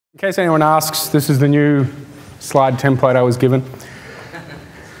In case anyone asks, this is the new slide template I was given.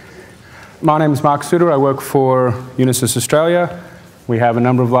 My name is Mark Suter. I work for Unisys Australia. We have a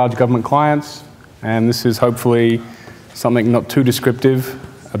number of large government clients, and this is hopefully something not too descriptive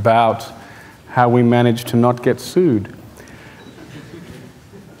about how we manage to not get sued.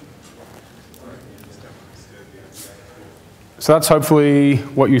 So that's hopefully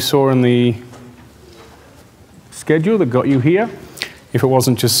what you saw in the schedule that got you here, if it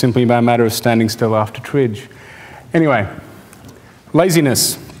wasn't just simply a matter of standing still after Tridge. Anyway,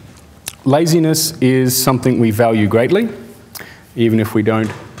 laziness. Laziness is something we value greatly, even if we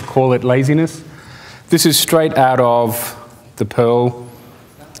don't call it laziness. This is straight out of the Perl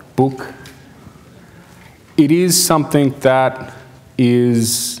book. It is something that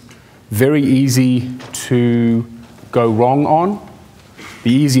is very easy to go wrong on.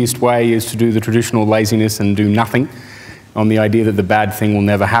 The easiest way is to do the traditional laziness and do nothing, on the idea that the bad thing will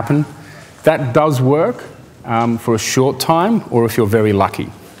never happen. That does work for a short time, or if you're very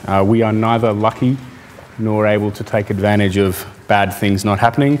lucky. We are neither lucky nor able to take advantage of bad things not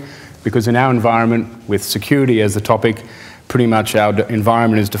happening, because in our environment, with security as the topic, pretty much our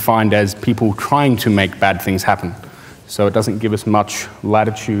environment is defined as people trying to make bad things happen. So it doesn't give us much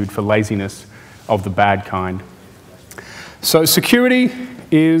latitude for laziness of the bad kind. So security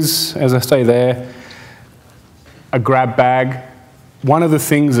is, as I say there, a grab bag. One of the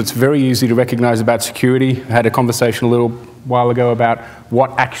things that's very easy to recognize about security, I had a conversation a little while ago about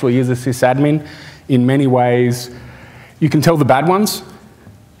what actually is a sysadmin. In many ways, you can tell the bad ones,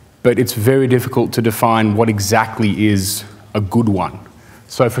 but it's very difficult to define what exactly is a good one.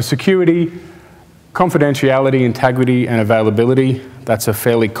 So for security, confidentiality, integrity, and availability, that's a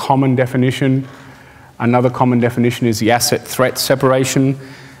fairly common definition. Another common definition is the asset-threat separation.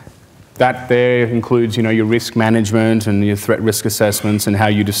 That there includes, your risk management and your threat risk assessments and how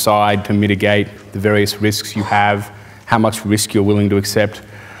you decide to mitigate the various risks you have, how much risk you're willing to accept.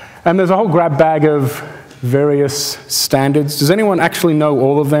 And there's a whole grab bag of various standards. Does anyone actually know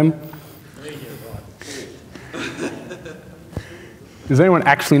all of them? Does anyone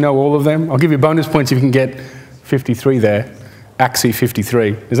actually know all of them? I'll give you bonus points if you can get 53 there. AXI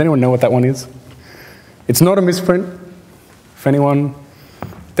 53. Does anyone know what that one is? It's not a misprint. If anyone...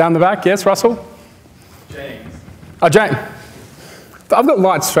 Down the back, yes, Russell? James. Oh, James. I've got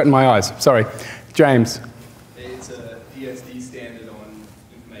lights straight in my eyes, sorry. James. It's a DSD standard on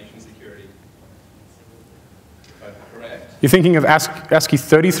information security. Correct. You're thinking of ASCII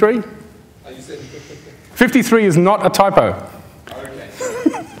 33? Oh, you said 53 is not a typo. Okay.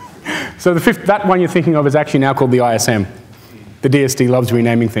 So that one you're thinking of is actually now called the ISM. The DSD loves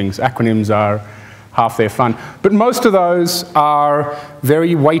renaming things. Acronyms are half their fun. But most of those are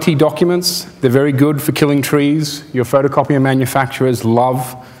very weighty documents. They're very good for killing trees. Your photocopier manufacturers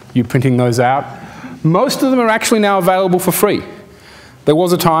love you printing those out. Most of them are actually now available for free. There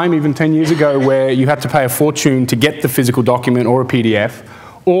was a time, even 10 years ago, where you had to pay a fortune to get the physical document or a PDF,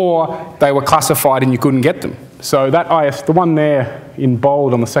 or they were classified and you couldn't get them. So that the one there in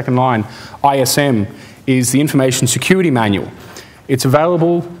bold on the second line, ISM, is the Information Security Manual. It's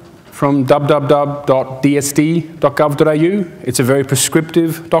available from www.dsd.gov.au. It's a very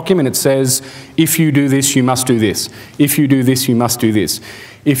prescriptive document. It says, if you do this, you must do this. If you do this, you must do this.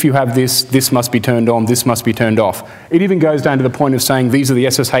 If you have this, this must be turned on, this must be turned off. It even goes down to the point of saying, these are the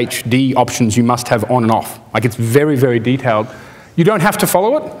SSHD options you must have on and off. Like, it's very, very detailed. You don't have to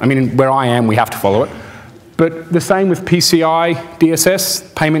follow it. I mean, where I am, we have to follow it. But the same with PCI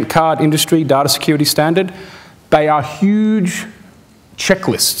DSS, Payment Card Industry Data Security Standard. They are huge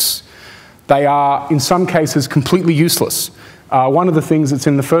checklists. They are, in some cases, completely useless. One of the things that's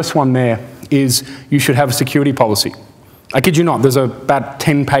in the first one there is you should have a security policy. I kid you not, there's about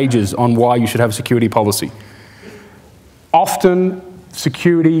 10 pages on why you should have a security policy. Often,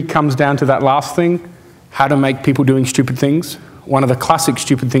 security comes down to that last thing, how to make people doing stupid things. One of the classic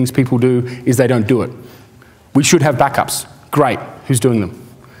stupid things people do is they don't do it. We should have backups. Great. Who's doing them?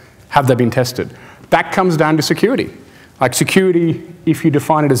 Have they been tested? That comes down to security. Like, security, if you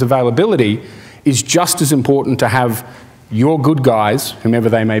define it as availability, is just as important to have your good guys, whomever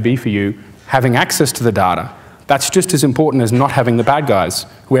they may be for you, having access to the data. That's just as important as not having the bad guys,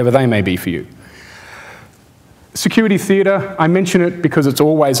 whoever they may be for you. Security theatre, I mention it because it's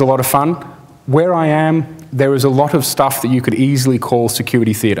always a lot of fun. Where I am, there is a lot of stuff that you could easily call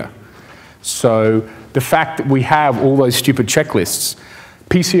security theatre. So the fact that we have all those stupid checklists,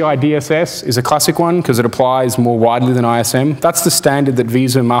 PCI DSS is a classic one because it applies more widely than ISM. That's the standard that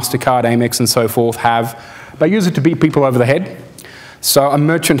Visa, MasterCard, Amex, and so forth have. They use it to beat people over the head. So a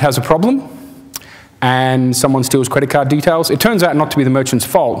merchant has a problem, and someone steals credit card details. It turns out not to be the merchant's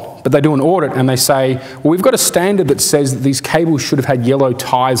fault, but they do an audit and they say, well, we've got a standard that says that these cables should have had yellow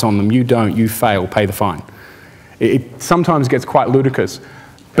ties on them. You don't, you fail, pay the fine. It sometimes gets quite ludicrous.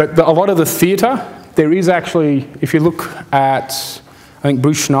 But a lot of the theatre, there is actually, if you look at, I think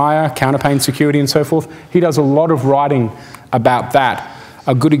Bruce Schneier, counterpane security and so forth, he does a lot of writing about that.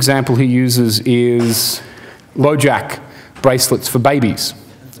 A good example he uses is LoJack bracelets for babies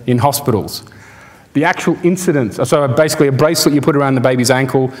in hospitals. The actual incidents, so basically a bracelet you put around the baby's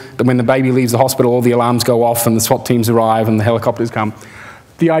ankle, that when the baby leaves the hospital, all the alarms go off and the SWAT teams arrive and the helicopters come.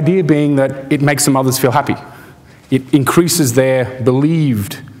 The idea being that it makes the mothers feel happy. It increases their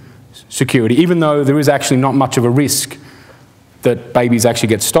believed security, even though there is actually not much of a risk that babies actually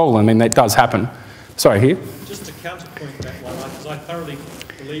get stolen. I mean, that does happen. Sorry, here? Just to counterpoint that one, because I thoroughly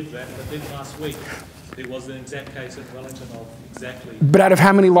believe that, but then last week there was an exact case in Wellington of exactly... But out of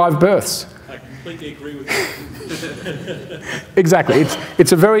how many live births? I completely agree with you. Exactly.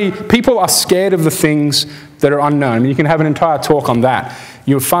 It's a very... People are scared of the things that are unknown. I mean, you can have an entire talk on that.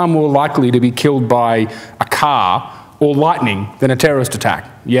 You're far more likely to be killed by a car or lightning than a terrorist attack.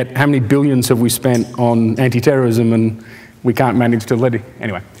 Yet, how many billions have we spent on anti-terrorism and we can't manage to let it...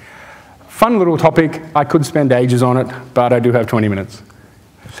 Anyway. Fun little topic. I could spend ages on it, but I do have 20 minutes.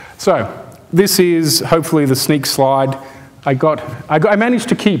 So, this is hopefully the sneak slide. I managed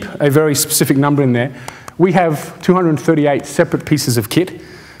to keep a very specific number in there. We have 238 separate pieces of kit.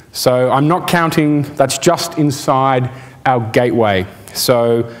 So I'm not counting, that's just inside our gateway.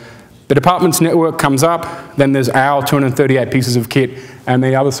 So the department's network comes up, then there's our 238 pieces of kit, and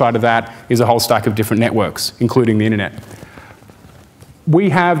the other side of that is a whole stack of different networks, including the internet. We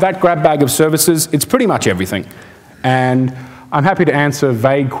have that grab bag of services. It's pretty much everything. And I'm happy to answer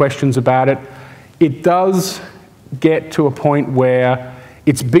vague questions about it. It does get to a point where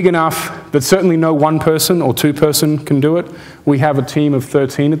it's big enough that certainly no one person or two person can do it. We have a team of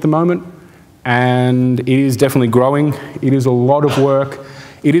 13 at the moment, and it is definitely growing. It is a lot of work.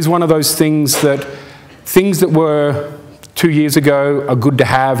 It is one of those things that were 2 years ago are good to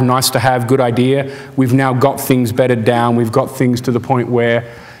have, nice to have, good idea. We've now got things bedded down. We've got things to the point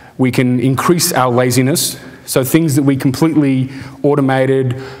where we can increase our laziness. So things that we completely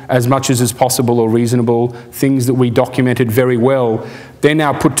automated as much as is possible or reasonable, things that we documented very well, they're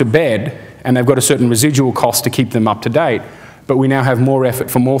now put to bed and they've got a certain residual cost to keep them up to date, but we now have more effort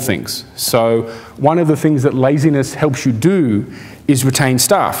for more things. So one of the things that laziness helps you do is retain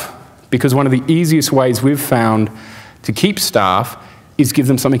staff, because one of the easiest ways we've found to keep staff is give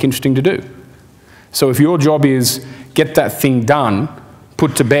them something interesting to do. So if your job is get that thing done,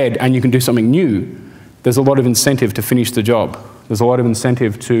 put to bed, and you can do something new, there's a lot of incentive to finish the job. There's a lot of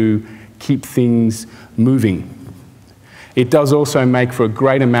incentive to keep things moving. It does also make for a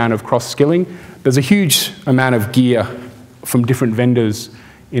great amount of cross-skilling. There's a huge amount of gear from different vendors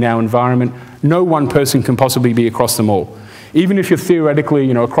in our environment. No one person can possibly be across them all. Even if you're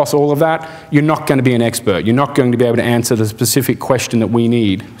theoretically, across all of that, you're not going to be an expert. You're not going to be able to answer the specific question that we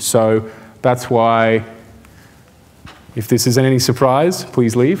need. So that's why, if this isn't any surprise,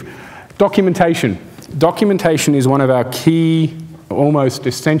 please leave. Documentation. Documentation is one of our key, almost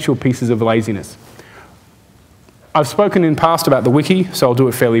essential pieces of laziness. I've spoken in past about the wiki, so I'll do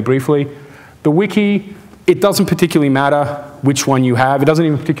it fairly briefly. The wiki, it doesn't particularly matter which one you have. It doesn't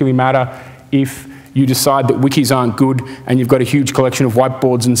even particularly matter if you decide that wikis aren't good and you've got a huge collection of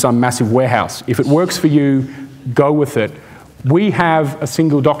whiteboards in some massive warehouse. If it works for you, go with it. We have a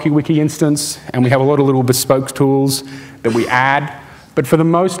single DocuWiki instance, and we have a lot of little bespoke tools that we add. But for the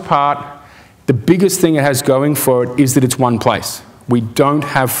most part, the biggest thing it has going for it is that it's one place. We don't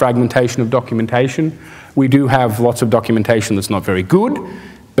have fragmentation of documentation. We do have lots of documentation that's not very good,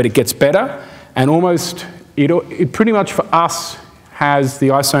 but it gets better. And almost, it pretty much for us has the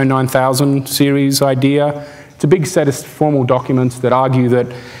ISO 9000 series idea. It's a big set of formal documents that argue that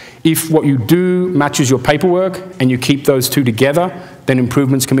if what you do matches your paperwork and you keep those two together, then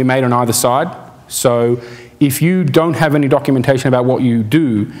improvements can be made on either side. So if you don't have any documentation about what you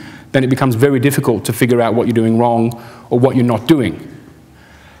do, then it becomes very difficult to figure out what you're doing wrong or what you're not doing.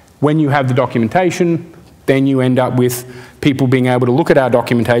 When you have the documentation, then you end up with people being able to look at our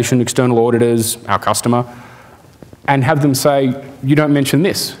documentation, external auditors, our customer, and have them say, you don't mention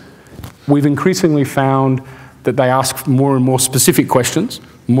this. We've increasingly found that they ask more and more specific questions,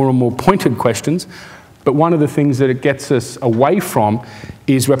 more and more pointed questions, but one of the things that it gets us away from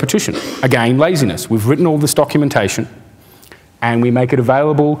is repetition. Again, laziness. We've written all this documentation, and we make it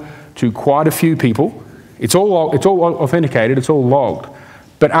available to quite a few people. It's all authenticated, it's all logged,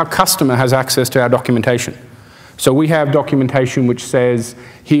 but our customer has access to our documentation. So we have documentation which says,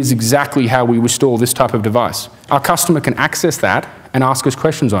 here's exactly how we restore this type of device. Our customer can access that and ask us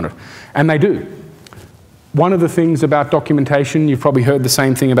questions on it. And they do. One of the things about documentation, you've probably heard the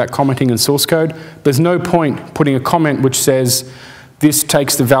same thing about commenting in source code. There's no point putting a comment which says, this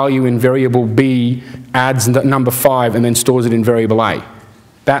takes the value in variable B, adds number 5, and then stores it in variable A.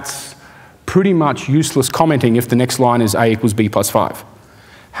 That's pretty much useless commenting if the next line is A equals B plus 5.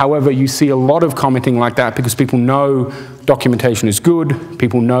 However, you see a lot of commenting like that because people know documentation is good,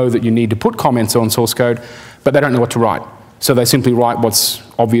 people know that you need to put comments on source code, but they don't know what to write. So they simply write what's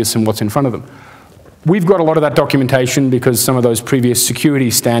obvious and what's in front of them. We've got a lot of that documentation because some of those previous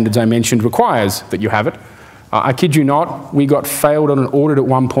security standards I mentioned requires that you have it. I kid you not, we got failed on an audit at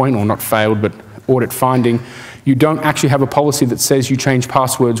one point, or not failed, but audit finding. You don't actually have a policy that says you change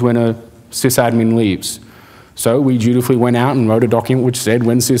passwords when a sysadmin leaves. So we dutifully went out and wrote a document which said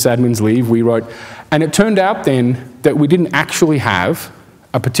when sysadmins leave, we wrote. And it turned out then that we didn't actually have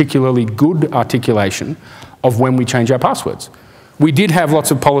a particularly good articulation of when we change our passwords. We did have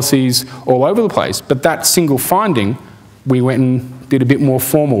lots of policies all over the place, but that single finding, we went and did a bit more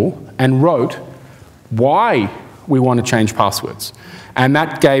formal and wrote why we want to change passwords. And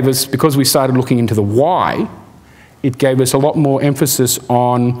that gave us, because we started looking into the why, it gave us a lot more emphasis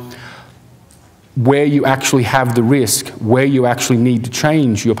on where you actually have the risk, where you actually need to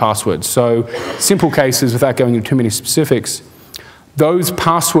change your passwords. So simple cases, without going into too many specifics, those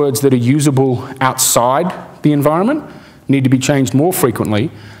passwords that are usable outside the environment need to be changed more frequently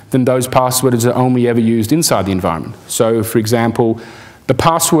than those passwords that are only ever used inside the environment. So for example, the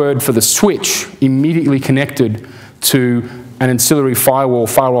password for the switch immediately connected to an ancillary firewall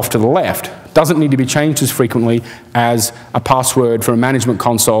far off to the left doesn't need to be changed as frequently as a password for a management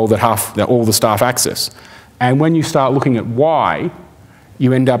console that all the staff access. And when you start looking at why,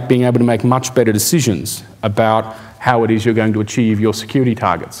 you end up being able to make much better decisions about how it is you're going to achieve your security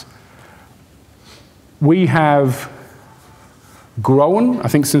targets. We have grown, I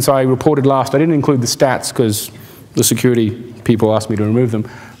think since I reported last, I didn't include the stats because the security people asked me to remove them,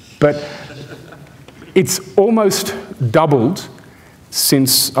 but it's almost doubled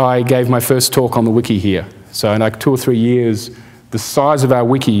since I gave my first talk on the wiki here. So in like 2 or 3 years, the size of our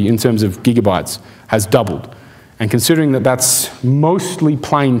wiki in terms of gigabytes has doubled. And considering that that's mostly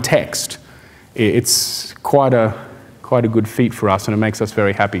plain text, it's quite a good feat for us, and it makes us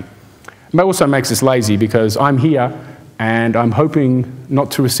very happy. It also makes us lazy because I'm here and I'm hoping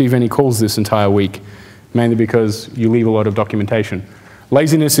not to receive any calls this entire week, mainly because you leave a lot of documentation.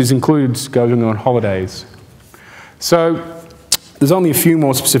 Laziness includes going on holidays. So there's only a few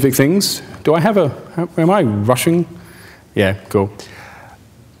more specific things. Do I have am I rushing? Yeah, cool.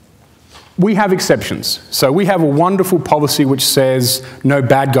 We have exceptions. So we have a wonderful policy which says no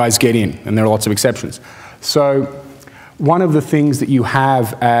bad guys get in, and there are lots of exceptions. So one of the things that you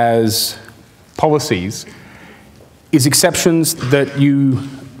have as policies is exceptions that you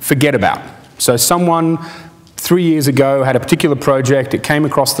forget about. So someone 3 years ago had a particular project, it came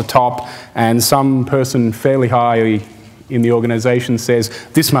across the top, and some person fairly high in the organization says,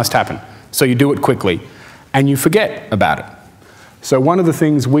 this must happen. So you do it quickly, and you forget about it. So one of the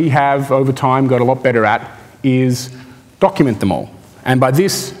things we have over time got a lot better at is document them all. And by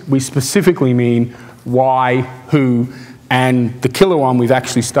this, we specifically mean why, who, and the killer one we've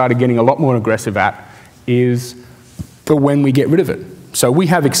actually started getting a lot more aggressive at is for when we get rid of it. So we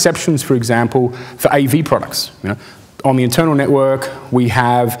have exceptions, for example, for AV products. On the internal network, we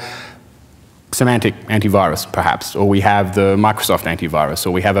have Semantic antivirus, perhaps, or we have the Microsoft antivirus,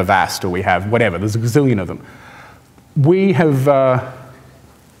 or we have Avast, or we have whatever. There's a gazillion of them. We have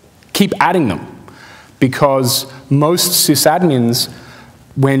keep adding them because most sysadmins,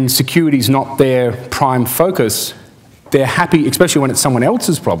 when security is not their prime focus, they're happy, especially when it's someone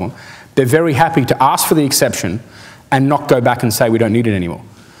else's problem, they're very happy to ask for the exception and not go back and say we don't need it anymore.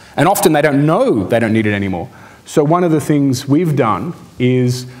 And often they don't know they don't need it anymore. So one of the things we've done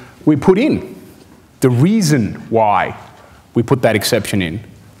is we put in the reason why we put that exception in,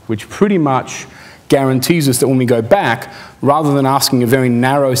 which pretty much guarantees us that when we go back, rather than asking a very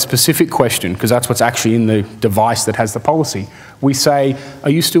narrow, specific question, because that's what's actually in the device that has the policy, we say, are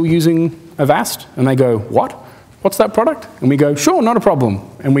you still using Avast? And they go, what? What's that product? And we go, sure, not a problem.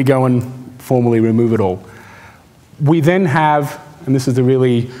 And we go and formally remove it all. We then have, and this is the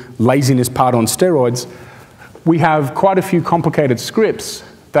really laziness part on steroids, we have quite a few complicated scripts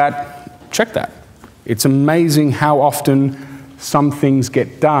that check that. It's amazing how often some things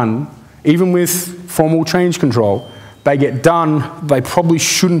get done, even with formal change control. They get done, they probably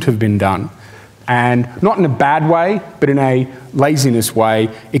shouldn't have been done. And not in a bad way, but in a laziness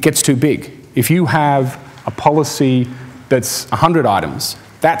way, it gets too big. If you have a policy that's 100 items,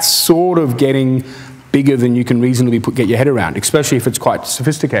 that's sort of getting bigger than you can reasonably get your head around, especially if it's quite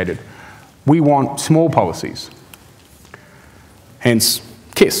sophisticated. We want small policies, hence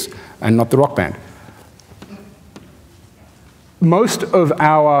KISS and not the rock band. Most of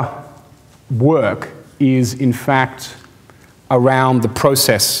our work is, in fact, around the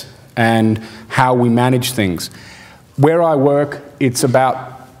process and how we manage things. Where I work, it's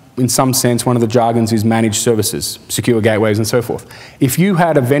about, in some sense, one of the jargons is managed services, secure gateways and so forth. If you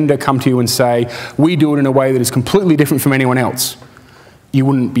had a vendor come to you and say, we do it in a way that is completely different from anyone else, you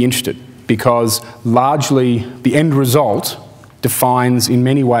wouldn't be interested, because largely the end result defines in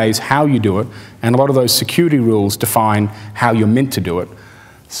many ways how you do it, and a lot of those security rules define how you're meant to do it.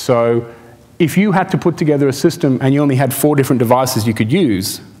 So if you had to put together a system and you only had 4 different devices you could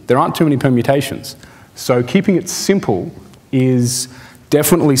use, there aren't too many permutations. So keeping it simple is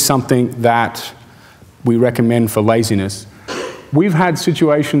definitely something that we recommend for laziness. We've had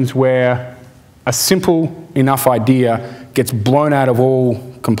situations where a simple enough idea gets blown out of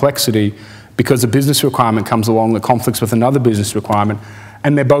all complexity because a business requirement comes along that conflicts with another business requirement,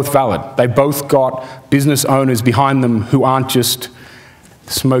 and they're both valid. They've both got business owners behind them who aren't just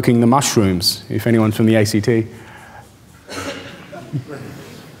smoking the mushrooms, if anyone's from the ACT.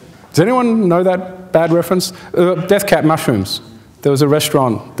 Does anyone know that bad reference? Death Cap mushrooms. There was a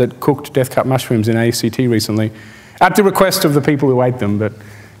restaurant that cooked Death Cap mushrooms in ACT recently, at the request of the people who ate them, but it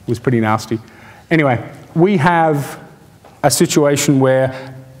was pretty nasty. Anyway, we have a situation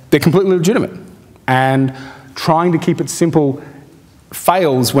where they're completely legitimate, and trying to keep it simple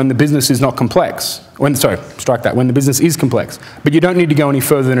fails when the business is not complex. Sorry, strike that, when the business is complex. But you don't need to go any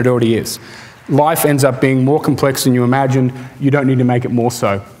further than it already is. Life ends up being more complex than you imagined. You don't need to make it more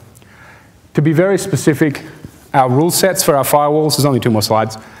so. To be very specific, our rule sets for our firewalls, there's only 2 more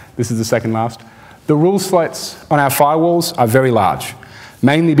slides. This is the second last. The rule sets on our firewalls are very large,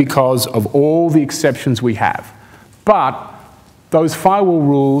 mainly because of all the exceptions we have. But those firewall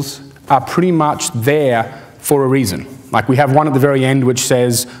rules are pretty much there for a reason. Like, we have one at the very end which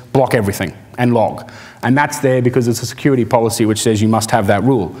says block everything and log. And that's there because it's a security policy which says you must have that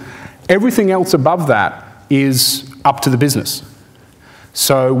rule. Everything else above that is up to the business.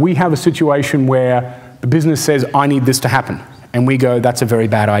 So we have a situation where the business says, I need this to happen. And we go, that's a very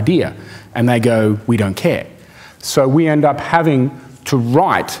bad idea. And they go, we don't care. So we end up having to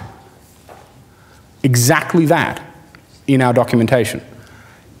write exactly that in our documentation.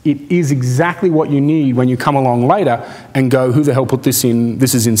 It is exactly what you need when you come along later and go, who the hell put this in?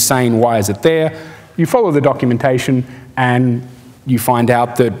 This is insane, why is it there? You follow the documentation and you find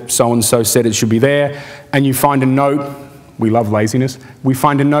out that so-and-so said it should be there, and you find a note, we love laziness, we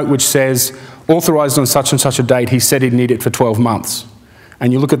find a note which says, authorized on such and such a date, he said he'd need it for 12 months.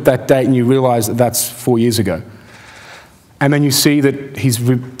 And you look at that date and you realize that that's 4 years ago. And then you see that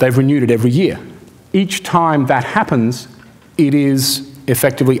they've renewed it every year. Each time that happens, it is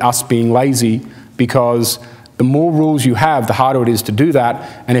effectively us being lazy, because the more rules you have, the harder it is to do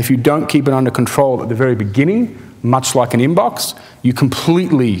that. And if you don't keep it under control at the very beginning, much like an inbox, you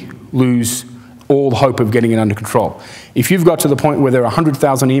completely lose all hope of getting it under control. If you've got to the point where there are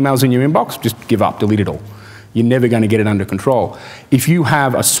 100,000 emails in your inbox, just give up, delete it all. You're never going to get it under control. If you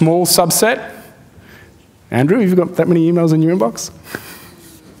have a small subset, Andrew, have you got that many emails in your inbox?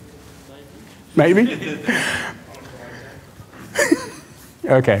 Maybe?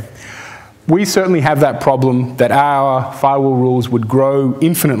 Okay. We certainly have that problem that our firewall rules would grow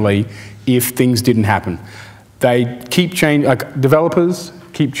infinitely if things didn't happen. They keep changing, like developers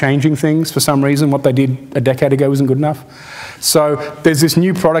keep changing things for some reason. What they did a decade ago isn't good enough. So there's this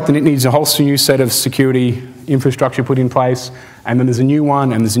new product and it needs a whole new set of security infrastructure put in place, and then there's a new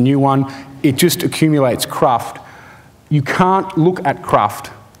one, and there's a new one. It just accumulates cruft. You can't look at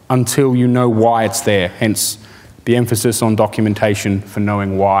cruft until you know why it's there, hence the emphasis on documentation for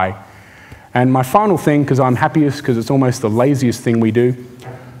knowing why. And my final thing, because I'm happiest, because it's almost the laziest thing we do,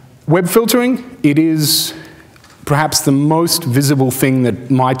 web filtering, it is perhaps the most visible thing that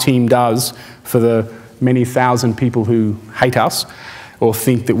my team does for the many thousand people who hate us or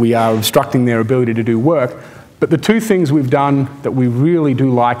think that we are obstructing their ability to do work. But the 2 things we've done that we really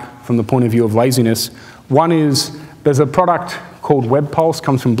do like from the point of view of laziness, one is there's a product called Web Pulse,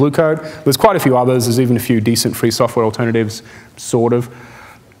 comes from Blue Code. There's quite a few others. There's even a few decent free software alternatives, sort of.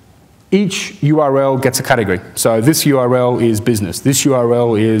 Each URL gets a category. So this URL is business. This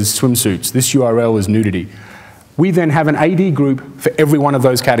URL is swimsuits. This URL is nudity. We then have an AD group for every one of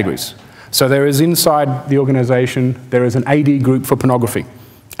those categories. So there is inside the organization, there is an AD group for pornography.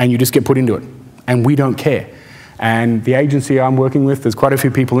 And you just get put into it. And we don't care. And the agency I'm working with, there's quite a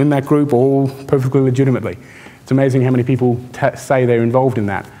few people in that group, all perfectly legitimately. It's amazing how many people say they're involved in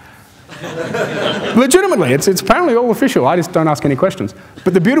that. Legitimately, it's apparently all official. I just don't ask any questions.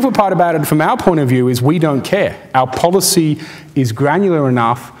 But the beautiful part about it from our point of view is we don't care. Our policy is granular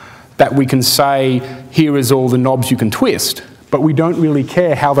enough that we can say, here is all the knobs you can twist, but we don't really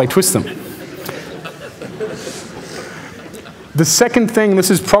care how they twist them. The second thing, this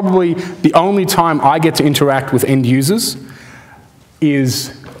is probably the only time I get to interact with end users,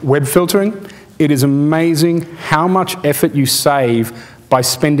 is web filtering. It is amazing how much effort you save by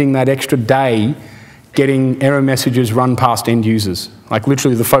spending that extra day getting error messages run past end users. Like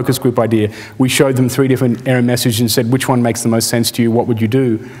literally the focus group idea. We showed them 3 different error messages and said, which one makes the most sense to you? What would you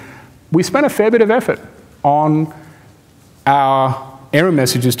do? We spent a fair bit of effort on our error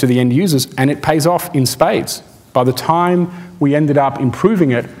messages to the end users, and it pays off in spades. By the time we ended up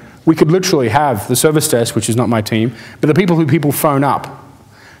improving it, we could literally have the service desk, which is not my team, but the people who people phone up,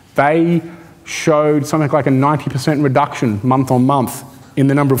 they showed something like a 90% reduction month on month in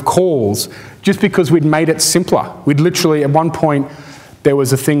the number of calls, just because we'd made it simpler. We'd literally, at one point, there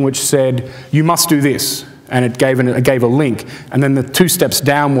was a thing which said, you must do this, and it gave a link, and then the 2 steps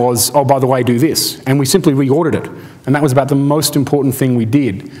down was, oh, by the way, do this, and we simply reordered it. And that was about the most important thing we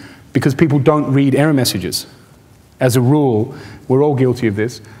did, because people don't read error messages. As a rule, we're all guilty of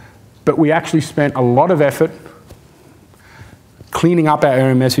this, but we actually spent a lot of effort cleaning up our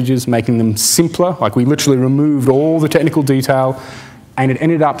error messages, making them simpler. Like we literally removed all the technical detail, and it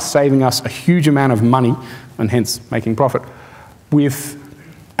ended up saving us a huge amount of money, and hence making profit, with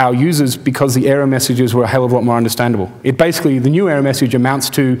our users, because the error messages were a hell of a lot more understandable. It basically, the new error message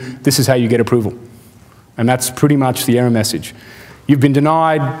amounts to, this is how you get approval. And that's pretty much the error message. You've been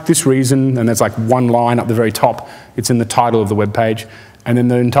denied this reason, and there's like one line up the very top. It's in the title of the web page. And then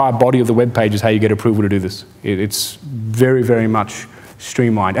the entire body of the web page is how you get approval to do this. It's very, very much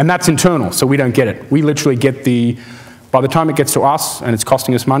streamlined. And that's internal, so we don't get it. We literally get the, by the time it gets to us and it's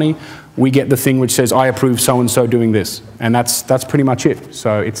costing us money, we get the thing which says, I approve so-and-so doing this. And that's pretty much it.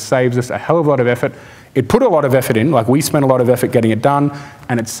 So it saves us a hell of a lot of effort. It put a lot of effort in, like we spent a lot of effort getting it done,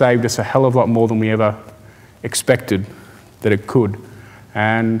 and it saved us a hell of a lot more than we ever expected that it could.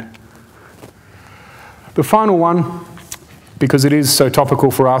 And the final one, because it is so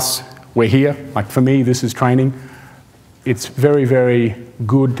topical for us, we're here. Like for me, this is training. It's very, very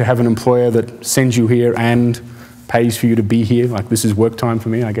good to have an employer that sends you here and pays for you to be here. Like this is work time for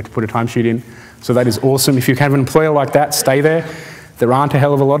me. I get to put a timesheet in. So that is awesome. If you have an employer like that, stay there. There aren't a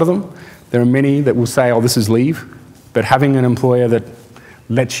hell of a lot of them. There are many that will say, oh, this is leave. But having an employer that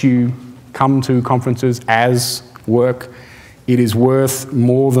lets you come to conferences as work, it is worth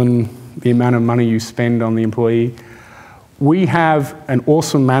more than the amount of money you spend on the employee. We have an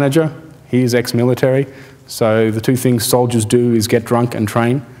awesome manager. He is ex-military. So the 2 things soldiers do is get drunk and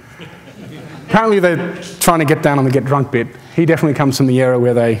train. Apparently they're trying to get down on the get drunk bit. He definitely comes from the era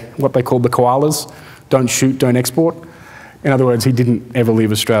where what they called the koalas, don't shoot, don't export. In other words, he didn't ever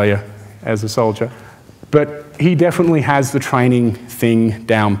leave Australia as a soldier. But he definitely has the training thing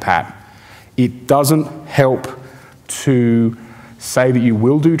down pat. It doesn't help to say that you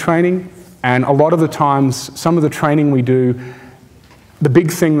will do training, and a lot of the times, some of the training we do, the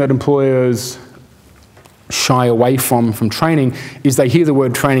big thing that employers shy away from training is they hear the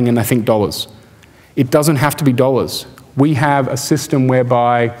word training and they think dollars. It doesn't have to be dollars. We have a system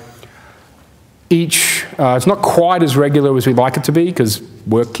whereby it's not quite as regular as we'd like it to be because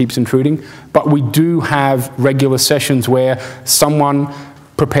work keeps intruding, but we do have regular sessions where someone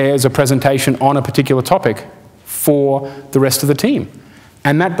prepares a presentation on a particular topic for the rest of the team.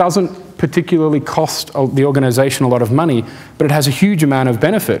 And that doesn't particularly cost the organization a lot of money, but it has a huge amount of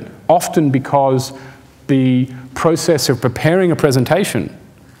benefit, often because the process of preparing a presentation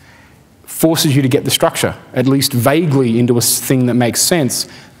forces you to get the structure, at least vaguely, into a thing that makes sense.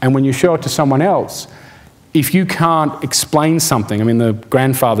 And when you show it to someone else, if you can't explain something, I mean the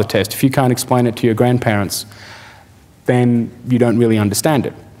grandfather test, if you can't explain it to your grandparents, then you don't really understand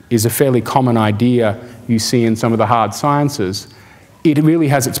it, is a fairly common idea you see in some of the hard sciences. It really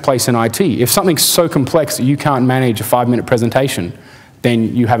has its place in IT. If something's so complex that you can't manage a 5-minute presentation,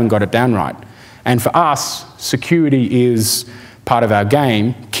 then you haven't got it down right. And for us, security is part of our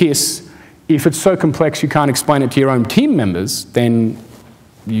game. KISS, if it's so complex you can't explain it to your own team members, then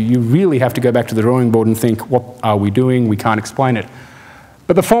you really have to go back to the drawing board and think, what are we doing? We can't explain it.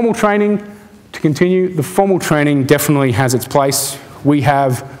 But the formal training, to continue, the formal training definitely has its place. We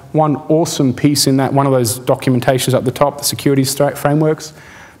have one awesome piece in that, one of those documentations up the top, the security frameworks.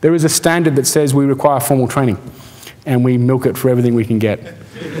 There is a standard that says we require formal training, and we milk it for everything we can get.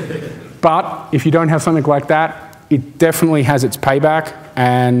 But if you don't have something like that, it definitely has its payback,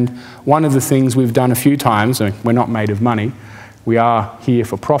 and one of the things we've done a few times, we're not made of money, we are here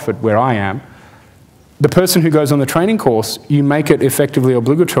for profit where I am, the person who goes on the training course, you make it effectively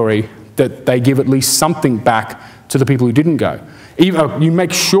obligatory that they give at least something back to the people who didn't go. You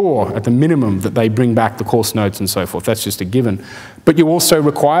make sure at the minimum that they bring back the course notes and so forth, that's just a given. But you also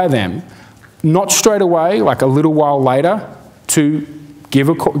require them, not straight away, like a little while later, to give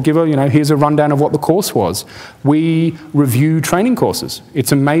a here's a rundown of what the course was. We review training courses.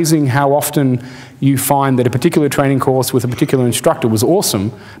 It's amazing how often you find that a particular training course with a particular instructor was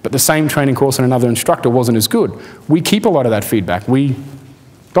awesome, but the same training course and another instructor wasn't as good. We keep a lot of that feedback. We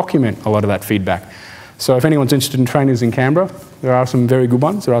document a lot of that feedback. So if anyone's interested in trainers in Canberra, there are some very good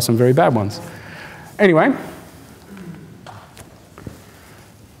ones, there are some very bad ones. Anyway,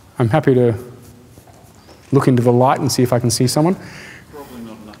 I'm happy to look into the light and see if I can see someone. Probably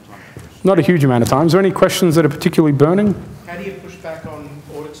not enough time. Not a huge amount of time. Is there any questions that are particularly burning? How do you push back on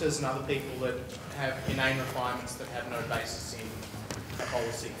auditors and other people that have inane requirements that have no basis in a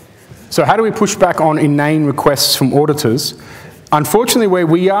policy? So how do we push back on inane requests from auditors? Unfortunately, where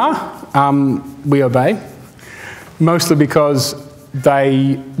we are, we obey, mostly because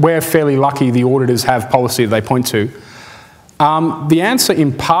we're fairly lucky the auditors have policy that they point to. The answer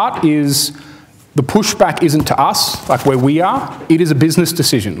in part is the pushback isn't to us, like where we are, it is a business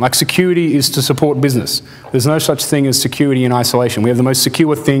decision. Like security is to support business. There's no such thing as security in isolation. We have the most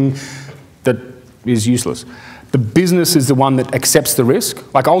secure thing that is useless. The business is the one that accepts the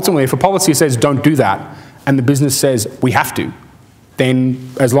risk. Like ultimately, if a policy says don't do that, and the business says we have to, then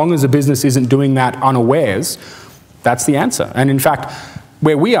as long as the business isn't doing that unawares, that's the answer. And in fact,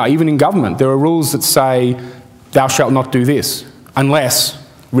 where we are, even in government, there are rules that say thou shalt not do this unless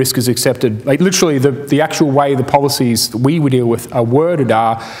risk is accepted. Like literally the actual way the policies that we deal with are worded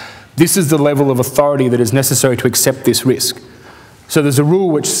are, this is the level of authority that is necessary to accept this risk. So there's a rule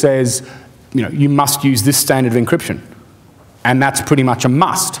which says, you must use this standard of encryption. And that's pretty much a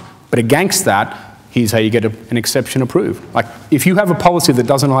must. But against that, here's how you get an exception approved. Like, if you have a policy that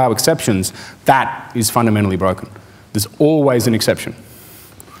doesn't allow exceptions, that is fundamentally broken. There's always an exception.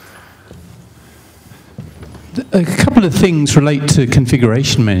 A couple of things relate to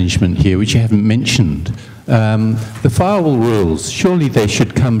configuration management here, which you haven't mentioned. The firewall rules, surely they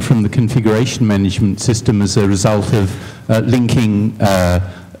should come from the configuration management system as a result of linking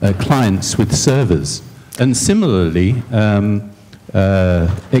clients with servers. And similarly,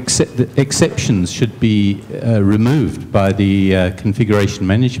 exceptions should be removed by the configuration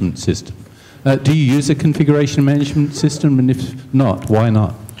management system. Do you use a configuration management system, and if not, why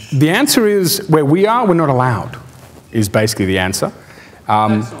not? The answer is, where we are, we're not allowed, is basically the answer.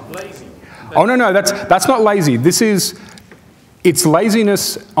 That's not lazy. Oh, no, that's not lazy. It's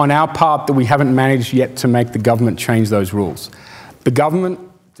laziness on our part that we haven't managed yet to make the government change those rules. The government,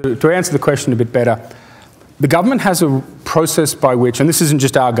 to answer the question a bit better, the government has a process by which, and this isn't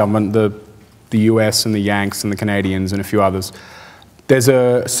just our government, the US and the Yanks and the Canadians and a few others, there's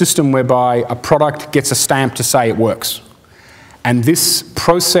a system whereby a product gets a stamp to say it works. And this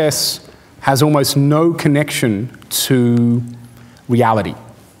process has almost no connection to reality,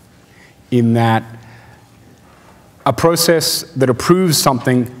 in that a process that approves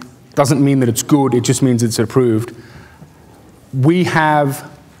something doesn't mean that it's good, it just means it's approved. We have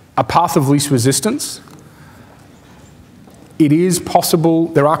a path of least resistance. It is possible,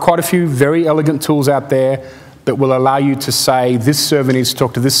 there are quite a few very elegant tools out there that will allow you to say this server needs to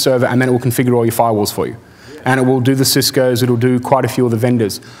talk to this server, and then it will configure all your firewalls for you. And it will do the Ciscos, it'll do quite a few of the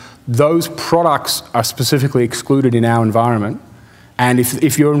vendors. Those products are specifically excluded in our environment. And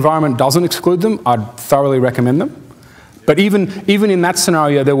if your environment doesn't exclude them, I'd thoroughly recommend them. But even in that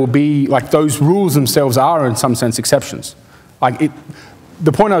scenario, there will be, like, those rules themselves are in some sense exceptions. Like,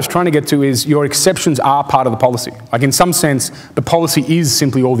 the point I was trying to get to is your exceptions are part of the policy. Like, in some sense, the policy is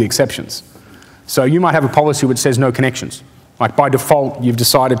simply all the exceptions. So you might have a policy which says no connections. Like, by default, you've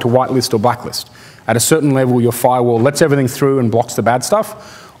decided to whitelist or blacklist. At a certain level, your firewall lets everything through and blocks the bad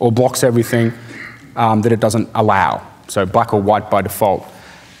stuff, or blocks everything that it doesn't allow. So black or white by default.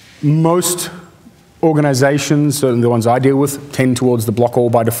 Most organizations, the ones I deal with, tend towards the block all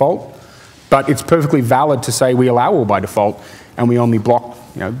by default. But it's perfectly valid to say we allow all by default, and we only block,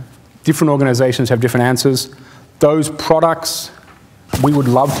 different organizations have different answers. Those products, we would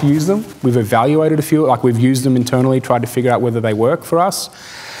love to use them. We've evaluated a few, like we've used them internally, tried to figure out whether they work for us.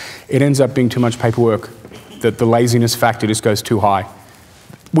 It ends up being too much paperwork, that the laziness factor just goes too high.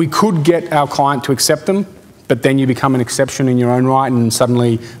 We could get our client to accept them, but then you become an exception in your own right and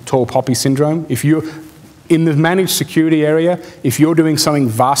suddenly tall poppy syndrome. If you're in the managed security area, if you're doing something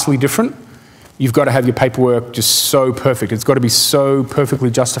vastly different, you've got to have your paperwork just so perfect. It's got to be so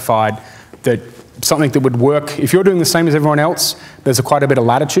perfectly justified that something that would work, if you're doing the same as everyone else, there's quite a bit of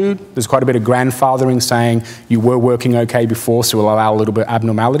latitude, there's quite a bit of grandfathering saying you were working okay before, so we'll allow a little bit of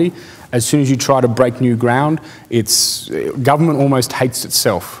abnormality. As soon as you try to break new ground, government almost hates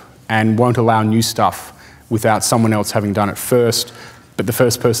itself and won't allow new stuff without someone else having done it first, but the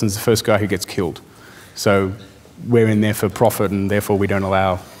first person's the first guy who gets killed. So we're in there for profit, and therefore we're not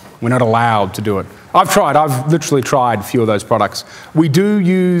allowed to do it. I've literally tried a few of those products. We do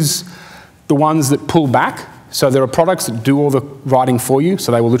use the ones that pull back. So there are products that do all the writing for you,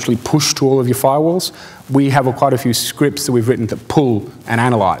 so they will literally push to all of your firewalls. We have quite a few scripts that we've written that pull and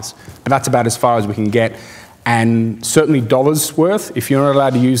analyze, but that's about as far as we can get. And certainly dollars worth, if you're not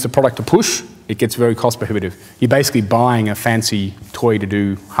allowed to use the product to push, it gets very cost prohibitive. You're basically buying a fancy toy to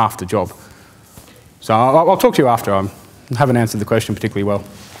do half the job. So I'll talk to you after. I haven't answered the question particularly well.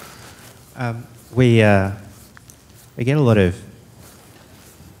 We get a lot of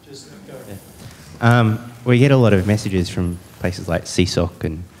we get a lot of messages from places like CSOC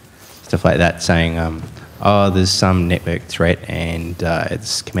and stuff like that saying, oh, there's some network threat and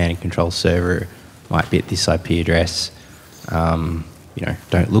its command and control server might be at this IP address. You know,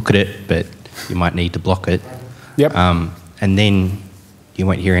 don't look at it, but you might need to block it. Yep. And then you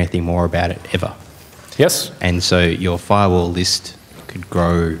won't hear anything more about it ever. Yes. And so your firewall list could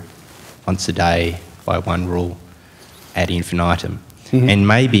grow once a day by one rule ad infinitum. Mm-hmm. And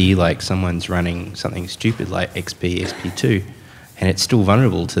maybe like someone's running something stupid like XP, SP2, and it's still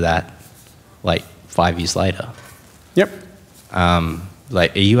vulnerable to that like 5 years later. Yep.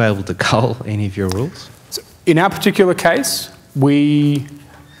 Like, are you able to cull any of your rules? So in our particular case, we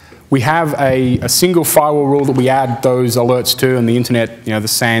have a single firewall rule that we add those alerts to, and the internet, you know, the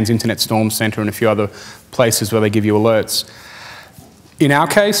SANS, Internet Storm Center, and a few other places where they give you alerts. In our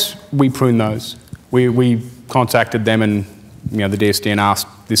case, we prune those. We contacted them, and you know, the DSD, and asked,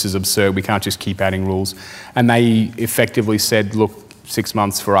 this is absurd, we can't just keep adding rules. And they effectively said, look, 6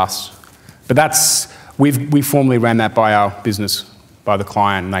 months for us. But we formally ran that by our business, by the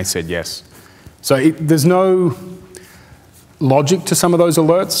client, and they said yes. So there's no logic to some of those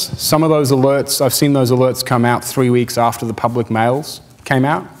alerts. Some of those alerts, I've seen those alerts come out 3 weeks after the public mails came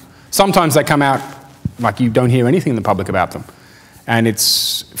out. Sometimes they come out like you don't hear anything in the public about them. And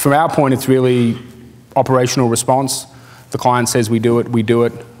from our point, it's really operational response. The client says we do it,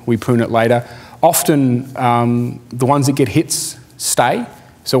 we prune it later. Often, the ones that get hits stay.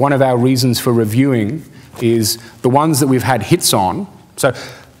 So one of our reasons for reviewing is the ones that we've had hits on. So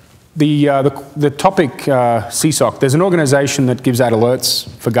the topic CSOC, there's an organization that gives out alerts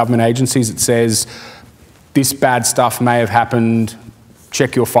for government agencies that says this bad stuff may have happened,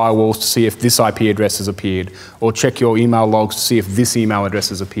 check your firewalls to see if this IP address has appeared, or check your email logs to see if this email address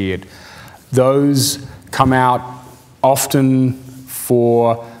has appeared. Those come out often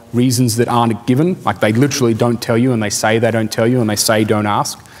for reasons that aren't given, like they literally don't tell you, and they say they don't tell you, and they say don't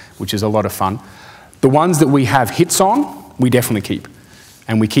ask, which is a lot of fun. The ones that we have hits on, we definitely keep.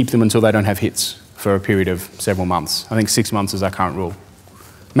 And we keep them until they don't have hits for a period of several months. I think 6 months is our current rule.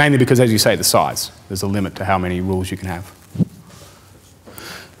 Mainly because, as you say, the size. There's a limit to how many rules you can have.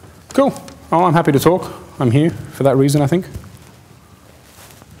 Cool. Oh, I'm happy to talk. I'm here for that reason, I think.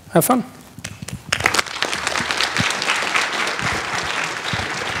 Have fun.